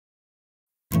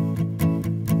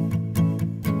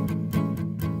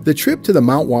The trip to the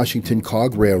Mount Washington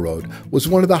Cog Railroad was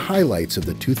one of the highlights of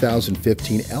the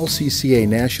 2015 LCCA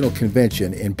National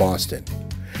Convention in Boston.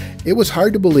 It was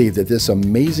hard to believe that this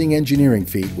amazing engineering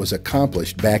feat was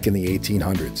accomplished back in the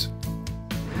 1800s.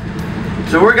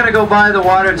 So we're going to go by the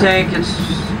water tank.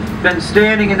 It's been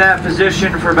standing in that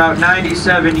position for about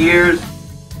 97 years.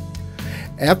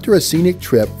 After a scenic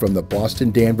trip from the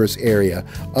Boston-Danvers area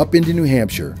up into New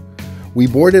Hampshire, we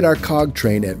boarded our cog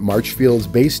train at Marchfield's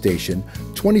base station,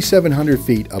 2,700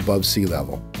 feet above sea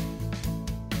level.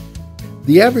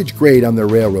 The average grade on the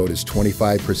railroad is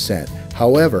 25%.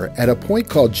 However, at a point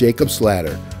called Jacob's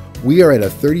Ladder, we are at a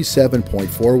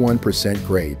 37.41%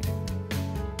 grade.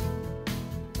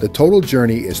 The total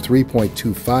journey is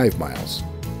 3.25 miles.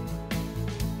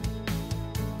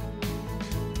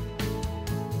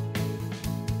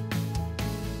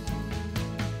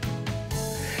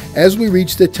 As we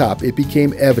reached the top, it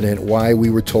became evident why we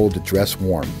were told to dress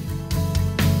warm.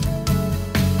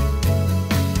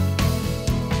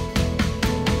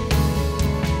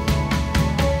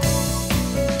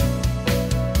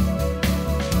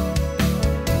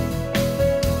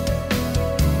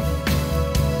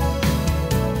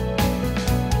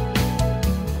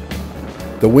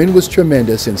 The wind was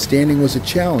tremendous and standing was a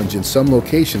challenge in some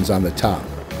locations on the top.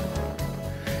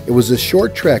 It was a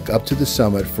short trek up to the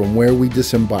summit from where we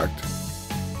disembarked.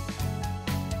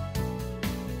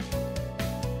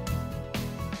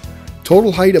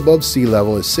 Total height above sea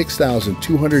level is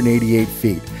 6,288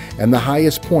 feet and the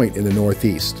highest point in the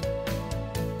Northeast.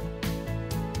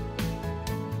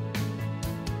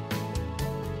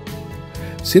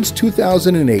 Since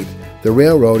 2008, the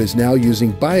railroad is now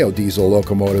using biodiesel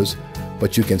locomotives,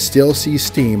 but you can still see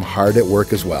steam hard at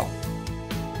work as well.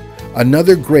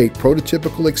 Another great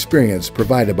prototypical experience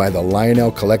provided by the Lionel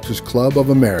Collectors Club of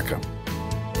America.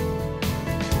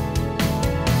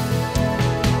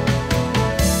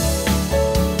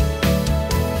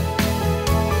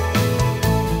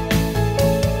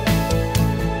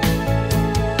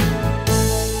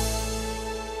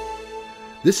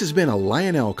 This has been a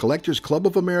Lionel Collectors Club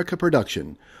of America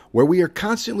production, where we are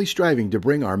constantly striving to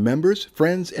bring our members,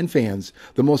 friends, and fans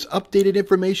the most updated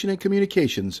information and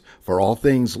communications for all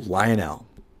things Lionel.